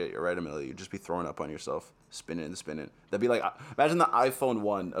would be shit. You're right, Amelia. You'd just be throwing up on yourself. Spinning and spinning. That'd be like, imagine the iPhone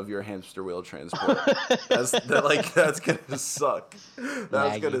 1 of your hamster wheel transport. That's gonna suck.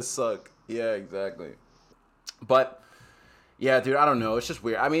 That's gonna suck. Yeah, exactly. But, yeah, dude, I don't know. It's just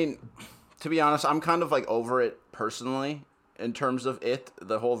weird. I mean, to be honest, I'm kind of like over it personally in terms of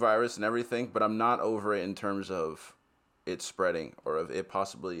the whole virus and everything. But I'm not over it in terms of it spreading or of it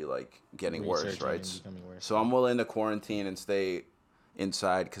possibly like getting worse, right? So I'm willing to quarantine and stay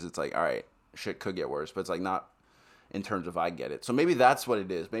inside because it's like, all right, shit could get worse, but it's like not in terms of I get it. So maybe that's what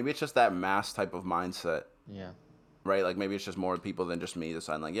it is. Maybe it's just that mass type of mindset. Yeah. Right? Like maybe it's just more people than just me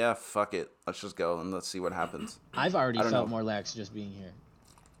deciding like, yeah, fuck it. Let's just go and let's see what happens. I've already felt more lax just being here.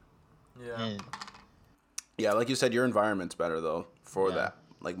 Yeah. And yeah, like you said, your environment's better though for that.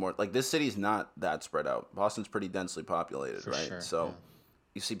 Like more like this city's not that spread out. Boston's pretty densely populated, right? Sure, so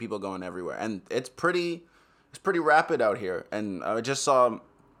you see people going everywhere, and it's pretty rapid out here. And I just saw,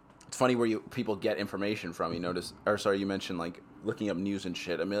 it's funny where people get information from. You mentioned like looking up news and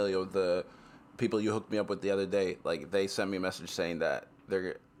shit. Emilio, the people you hooked me up with the other day, like they sent me a message saying that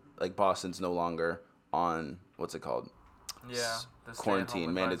they're like Boston's no longer on what's it called? Yeah.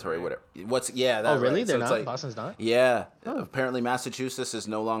 Quarantine, mandatory, whatever. Oh, really? Right. They're so not? like, Boston's not? Yeah. Oh. Apparently Massachusetts is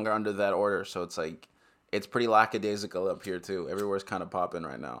no longer under that order, so it's like, it's pretty lackadaisical up here, too. Everywhere's kind of popping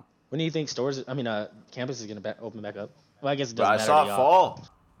right now. When do you think campus is going to open back up? Well, I guess it doesn't matter. I saw fall.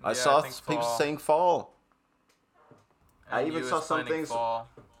 I saw people fall. saying fall. And I even saw some things. Fall.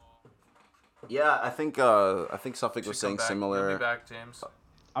 Yeah, I think Suffolk was saying similar. You'll be back, James.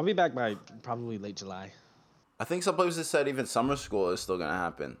 I'll be back by probably late July. I think some places said even summer school is still gonna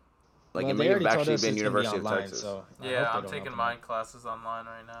happen. Like well, it may have actually been University of Texas. So yeah, I'm taking my classes online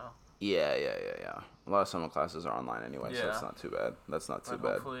right now. Yeah. A lot of summer classes are online anyway, so that's not too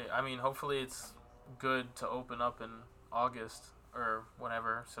bad. Hopefully it's good to open up in August or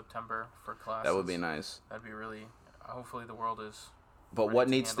whenever, September for classes. That would be nice. That'd be really. Hopefully the world is. But what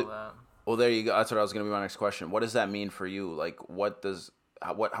needs to? That. Well, there you go. That's what I was gonna be my next question. What does that mean for you? Like, what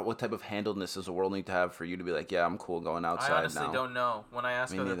type of handledness does the world need to have for you to be like, yeah, I'm cool going outside now? I honestly don't know. When I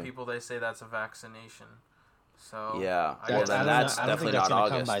ask other people, they say that's a vaccination. So yeah, that's definitely not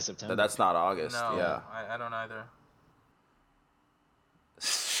August. That's not August. No, yeah, I don't either.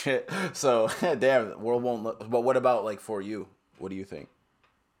 Shit. So damn, the world won't. But what about like for you? What do you think?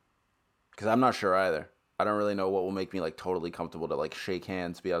 Because I'm not sure either. I don't really know what will make me like totally comfortable to like shake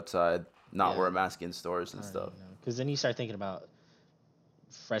hands, be outside, not wear a mask in stores and stuff. Because then you start thinking about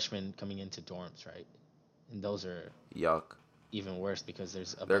freshmen coming into dorms, right? And those are yuck. Even worse because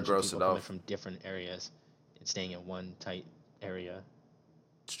there's a bunch of people coming from different areas and staying in one tight area.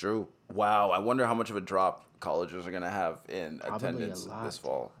 It's true. Wow, I wonder how much of a drop colleges are gonna have in attendance this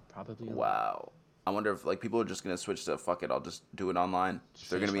fall. Probably. Wow. I wonder if like people are just gonna switch to fuck it. I'll just do it online.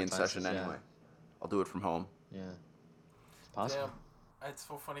 They're gonna be in session anyway. I'll do it from home. Yeah. It's possible. Damn. It's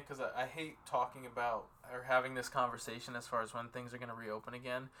so funny because I hate talking about or having this conversation as far as when things are going to reopen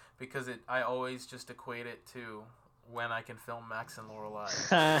again because I always just equate it to when I can film Max and Lorelai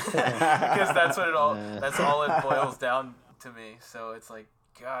because that's all it boils down to me. So it's like,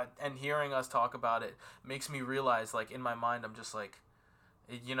 God, and hearing us talk about it makes me realize, like, in my mind, I'm just like,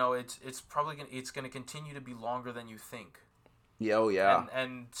 it's probably going to continue to be longer than you think. Yeah, oh yeah.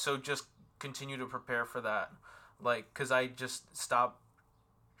 And so just continue to prepare for that, like, because I just stopped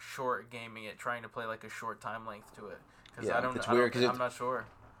short gaming it, trying to play like a short time length to it. Because I'm not sure.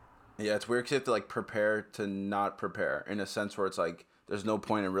 Yeah, it's weird because you have to like prepare to not prepare in a sense where it's like there's no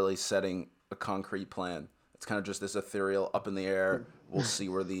point in really setting a concrete plan. It's kind of just this ethereal, up in the air. We'll see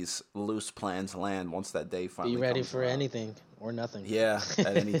where these loose plans land once that day finally comes. Be ready for anything or nothing. Yeah,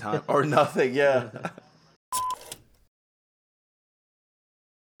 at any time or nothing. Yeah.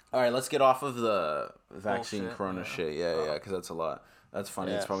 All right, let's get off of the vaccine corona shit. Yeah, because that's a lot. That's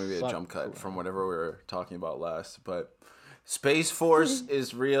funny. It's probably a jump cut from whatever we were talking about last. But Space Force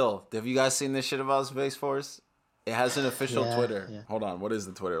is real. Have you guys seen this shit about Space Force? It has an official Twitter. Yeah. Hold on. What is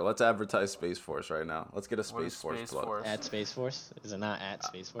the Twitter? Let's advertise Space Force right now. Let's get a Space Force plug. At Space Force? Is it not at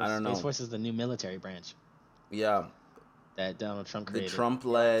Space Force? I don't know. Space Force is the new military branch. Yeah, that Donald Trump the created. Trump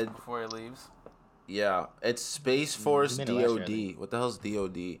led. Before he leaves. Yeah, it's Space He Force made it last year, I DoD. think. What the hell's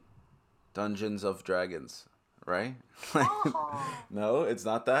DoD? Dungeons of Dragons, right? No, it's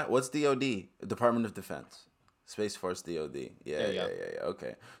not that. What's DoD? Department of Defense. Space Force DoD. Yeah, There you yeah, go. yeah, yeah.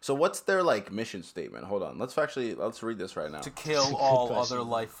 Okay. So what's their like mission statement? Hold on. Let's read this right now. To kill Good all question. other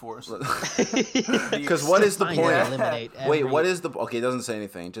life forces. Because what is the Find point? and eliminate Wait, every- what is the okay? It doesn't say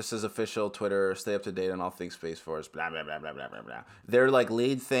anything. It just says official Twitter. Stay up to date on all things Space Force. Blah blah blah blah blah blah blah. Their like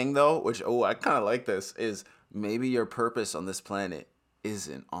lead thing though, which I kind of like this, is maybe your purpose on this planet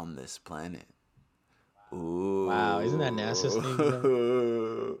isn't on this planet. Ooh. Wow, isn't that NASA's thing,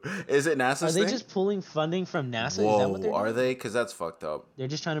 bro? Is it NASA's Are they thing? just pulling funding from NASA? Whoa, Is that what they're doing? are they? Because that's fucked up. They're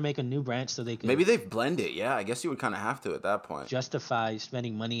just trying to make a new branch so they can Maybe they blend it. Yeah, I guess you would kind of have to at that point. justify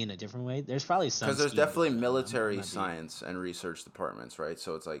spending money in a different way. There's probably some Because there's scheme definitely going on. I'm military not being- science and research departments, right?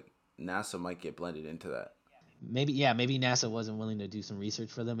 So it's like NASA might get blended into that. Maybe NASA wasn't willing to do some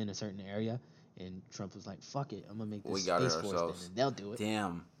research for them in a certain area, and Trump was like, "Fuck it, I'm gonna make this We got it Space Force, ourselves. then, and they'll do it."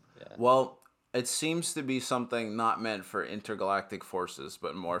 Damn. Yeah. Well, it seems to be something not meant for intergalactic forces,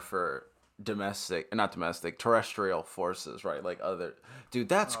 but more for terrestrial forces, right? Like other, dude,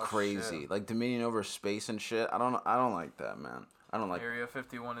 that's crazy. Shit. Like dominion over space and shit. I don't like that, man. I don't like. Area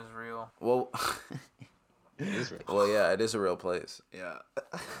 51 is real. Well, It is real. well, yeah, it is a real place. Yeah.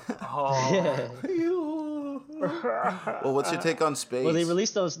 Oh. Well, what's your take on space? Well, they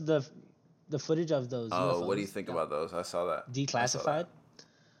released the footage of those. Oh, what do you UFOs think that about those? I saw that. declassified?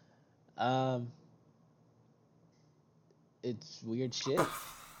 It's weird shit,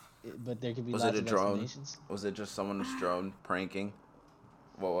 but there could be Was lots it a of drone? explanations. Was it just someone's drone pranking?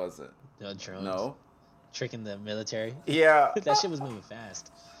 What was it? The drones No. tricking the military. Yeah. That shit was moving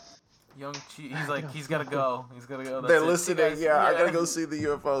fast. Young Chi, he's like, he's gotta go. He's gotta go. They're That's it. listening. Guys, Yeah, I gotta go see the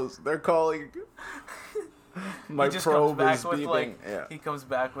UFOs. They're calling. My He just probe comes is back with beeping. like, Yeah. he comes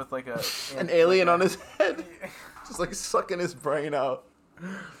back with like a An alien on his head, just like sucking his brain out.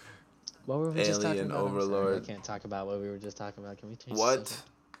 What were we just talking Alien about? I'm sorry, overlord. I can't talk about what we were just talking about. Can we change? What?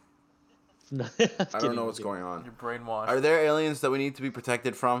 the subject? No, I don't know what's going on. You're brainwashed. Are there aliens that we need to be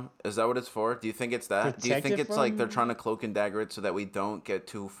protected from? Is that what it's for? Do you think it's that? Do you think Protected it's like they're from? trying to cloak and dagger it so that we don't get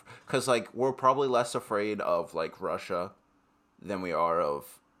too? Because like we're probably less afraid of like Russia than we are of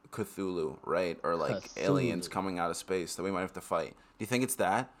Cthulhu, right? Or like aliens Cthulhu. coming out of space that we might have to fight. Do you think it's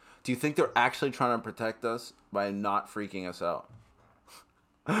that? Do you think they're actually trying to protect us by not freaking us out?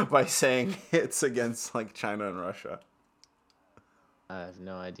 By saying it's against like China and Russia. I have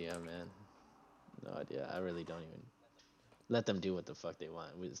no idea, man. No idea. I really don't even. Let them do what the fuck they want.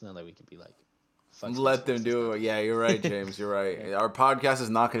 It's not like we could be like. Fuck Let Space them Force, do it's it. Yeah, you're right, James. You're right. Yeah. Our podcast is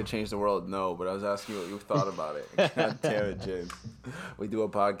not going to change the world. No, but I was asking you what you thought about it. God damn it, James. We do a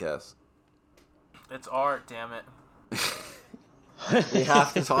podcast. It's art, damn it. We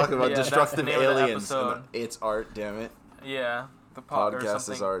have to talk about Yeah, that's the destructive name of the aliens. episode. It's art, damn it. Yeah, the or Podcast is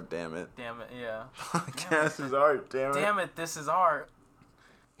something. art, damn it. Damn it, yeah. Podcast is art, damn it. Damn it, this is art.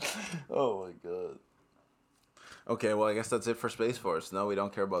 Oh my god. Okay, well, I guess that's it for Space Force. No, we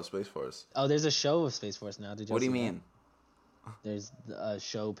don't care about Space Force. Oh, there's a show of Space Force now. Did you? What do you mean? There's a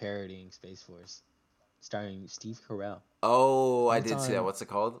show parodying Space Force, starring Steve Carell. Oh, I It's did see that. on- What's it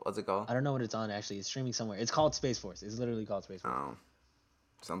called? What's it called? I don't know what it's on actually. It's streaming somewhere. It's called Space Force. It's literally called Space Force. Oh.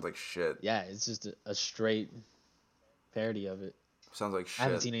 Sounds like shit. Yeah, it's just a straight parody of it. Sounds like I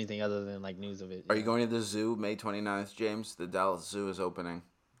haven't shit. seen anything other than like news of it. Are you going to the zoo May 29th, James? The Dallas Zoo is opening.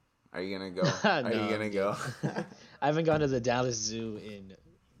 Are you going to go? Are No, you going to I'm go? I haven't gone to the Dallas Zoo in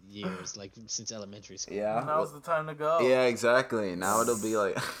years, like since elementary school. Yeah. Now's the time to go. Yeah, exactly. Now it'll be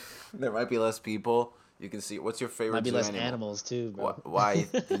like there might be less people. You can see what's your favorite Might be zoo less animal? animals too, bro. Why?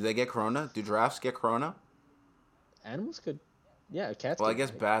 Do they get corona? Do giraffes get corona? Animals could, yeah, cats. Well, I could,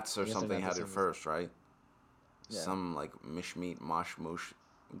 guess right? bats or I guess they're something not had the it same as- first, right? Yeah. Some like mishmeat, moshmoosh,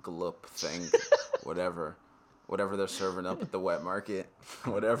 glup thing, whatever they're serving up at the wet market,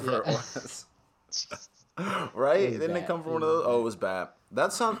 whatever it Yeah. was. Right? was Didn't it bat. come from It one of was those? bat. Oh, it was bat.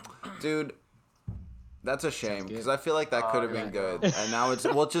 That's some, dude. That's a shame good. because I feel like that could have yeah. been good, and now it's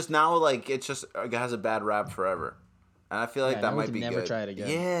just now like it has a bad rap forever, and I feel like Yeah, that now we might can be never good. try it again.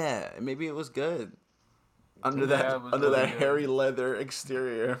 Yeah, maybe it was good. Under Yeah, that it was under really that good. hairy leather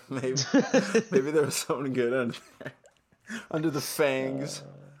exterior, maybe there was something good under there. Under the fangs.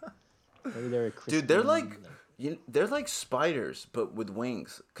 Maybe they're a Dude, they're crispy, like they're like spiders but with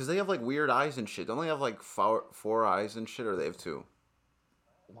wings cuz they have like weird eyes and shit. Don't they have like four eyes and shit or they have two?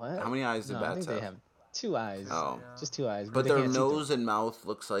 what? How many eyes do No, I bats think they have? have 2 eyes. Oh. Just 2 eyes. But they their can't see through. nose and mouth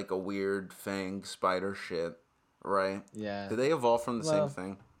looks like a weird fang spider shit, right? Yeah. Did they evolve from the Well, same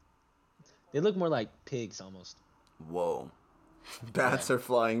thing? They look more like pigs almost. Whoa. Bats are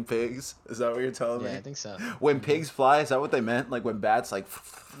flying pigs? Is that what you're telling me? Yeah, I think so. When pigs fly, is that what they meant? Like when bats like...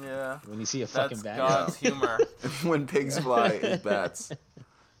 Yeah. When you see a That's fucking bat. God's humor. When pigs fly is bats.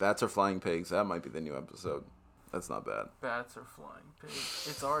 Bats are flying pigs. That might be the new episode. That's not bad. Bats are flying pigs.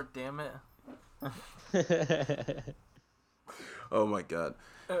 It's art, damn it. Oh my god.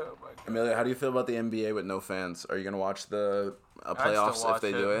 Oh my god. Amelia, how do you feel about the NBA with no fans? Are you gonna watch the playoffs if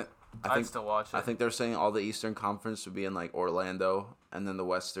they do it? I'd still watch it. I think they're saying all the Eastern Conference would be in like Orlando, and then the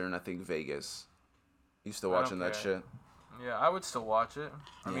Western, I think Vegas. You still watching that shit? Yeah, I would still watch it.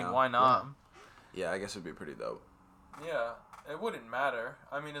 I mean, Yeah. why not? Yeah, I guess it'd be pretty dope. Yeah, it wouldn't matter.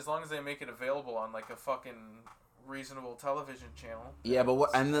 I mean, as long as they make it available on like a fucking reasonable television channel. Yeah, but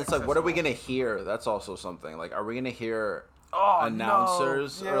what? And it's like, what are we gonna hear? That's also something. Like, are we gonna hear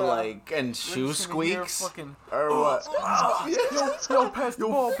announcers no. or like and We're shoe just gonna hear squeaks fucking, or what? yo, pass the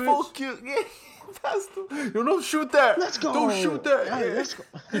ball, bitch. Fuck you! Yeah, pass the. You don't shoot that. Let's go. Don't shoot that. Yeah, Yeah. let's go.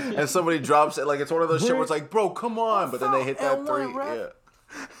 And somebody drops it like it's one of those shit where it's like, bro, come on, but then they hit that L1, three. ref. Yeah.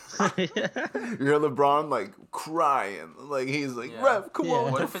 You hear LeBron like crying, like he's like, Yeah. ref, come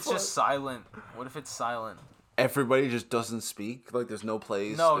on. What if it's just silent? What if it's silent? Everybody just doesn't speak? Like there's no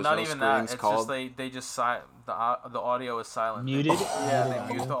plays. No, there's not no even that. screens It's called. just they just the audio is silent. Muted? Yeah,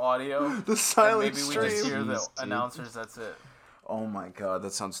 they mute the audio. The silent And maybe we just stream. hear the Jeez, dude. announcers. That's it. Oh my god,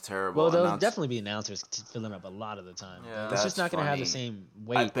 that sounds terrible. Well, there'll Announce- definitely be announcers filling up a lot of the time. Yeah. It's just That's not going to have funny. the same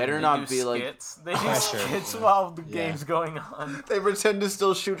weight. I better They not do be like skits. They do Pressure. skits Yeah. while the Yeah. game's going on. they pretend to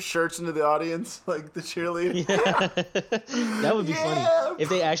still shoot shirts into the audience, like the cheerleader. Yeah. That would be Yeah. funny. If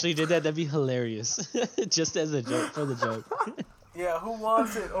they actually did that, that'd be hilarious. Just as a joke, for the joke. Yeah, who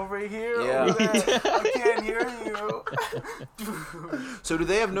wants it? Over here? Yeah. Over there? I can't hear you. So do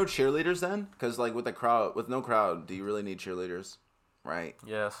they have no cheerleaders then? Because like with no crowd, do you really need cheerleaders? Right?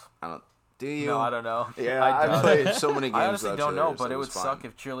 Yes. I don't. Do you? No, I don't know. Yeah, I I don't. played so many games. I honestly without don't know, cheerleaders, but so it would was fine. suck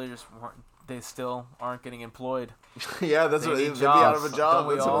if cheerleaders they still aren't getting employed. Yeah, that's They what need they'd be out of a jobs, job. don't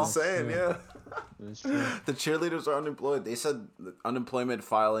we That's what all? I'm saying. Yeah. That's true. The cheerleaders are unemployed. They said the unemployment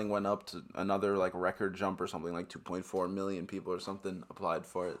filing went up to another like record jump or something, like 2.4 million people or something applied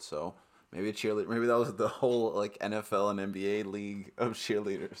for it. So maybe maybe that was the whole like NFL and NBA league of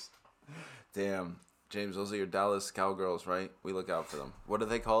cheerleaders. Damn, James, those are your Dallas Cowgirls, right? We look out for them. What are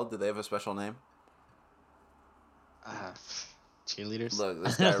they called? Do they have a special name? Cheerleaders? Look,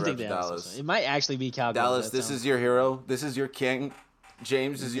 this I guy don't think reps they have a Dallas. special- It might actually be Cowgirls. Dallas, That this sounds- is your hero. This is your king.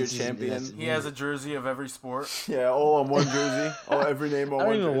 James is your This is- champion. that's- He has a jersey of every sport. Yeah, all on one jersey. All every name on I one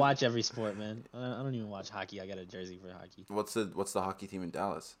don't even jersey. watch every sport, man. I don't even watch hockey. I got a jersey for hockey. What's the hockey team in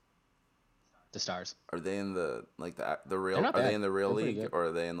Dallas? The Stars. Are they in the like the real? They're Are not they bad. in the real They're pretty league good. or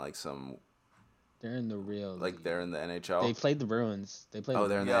are they in like some They're in the real. like league. they're in the NHL? They played the Bruins. They played. Oh,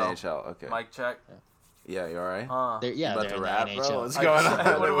 they're in the Yo. NHL. Okay. Mic check. Yeah, you all right? They're, yeah, about they're to in rap, the bro? NHL. What's going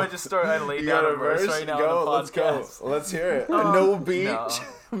on? What do I just start? I laid You down got a verse right now Go. on the Let's go. podcast. Let's hear it. No beat. No.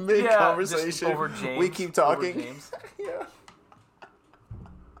 Mid Yeah, conversation. just over James. We keep over talking. James. Yeah.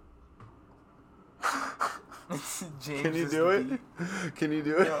 James Can you is do the it? beat. Can you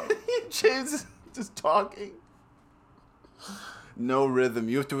do it? No. James is just talking. No rhythm.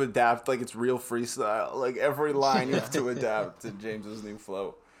 You have to adapt like it's real freestyle. Like every line you have to adapt to James's new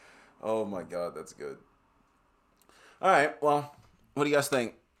flow. Oh my god, that's good. All right, well, what do you guys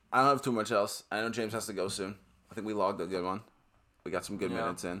think? I don't have too much else. I know James has to go soon. I think we logged a good one. We got some good Yeah.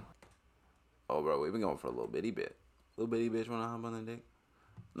 minutes in. Oh, bro, we've been going for a little bitty bit. Little bitty bitch wanna hop on the dick?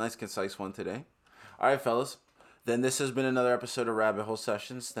 Nice, concise one today. All right, fellas. Then this has been another episode of Rabbit Hole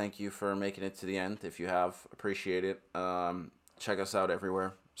Sessions. Thank you for making it to the end. If you have, appreciate it. Check us out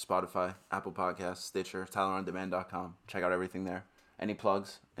everywhere. Spotify, Apple Podcasts, Stitcher, TylerOnDemand.com. Check out everything there. Any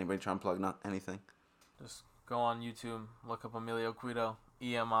plugs? Anybody trying to plug not anything? Just go on YouTube, look up Emilio Guido,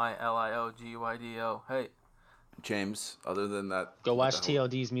 EMILIOGUIDO. Hey, James, other than that. Go watch what the hell-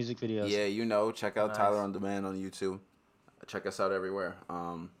 TLD's music videos. Yeah, you know. Check out Nice. Tyler on Demand on YouTube. Check us out everywhere.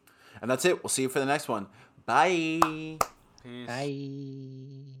 And that's it. We'll see you for the next one. Bye. peace.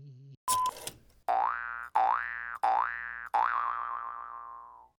 Bye.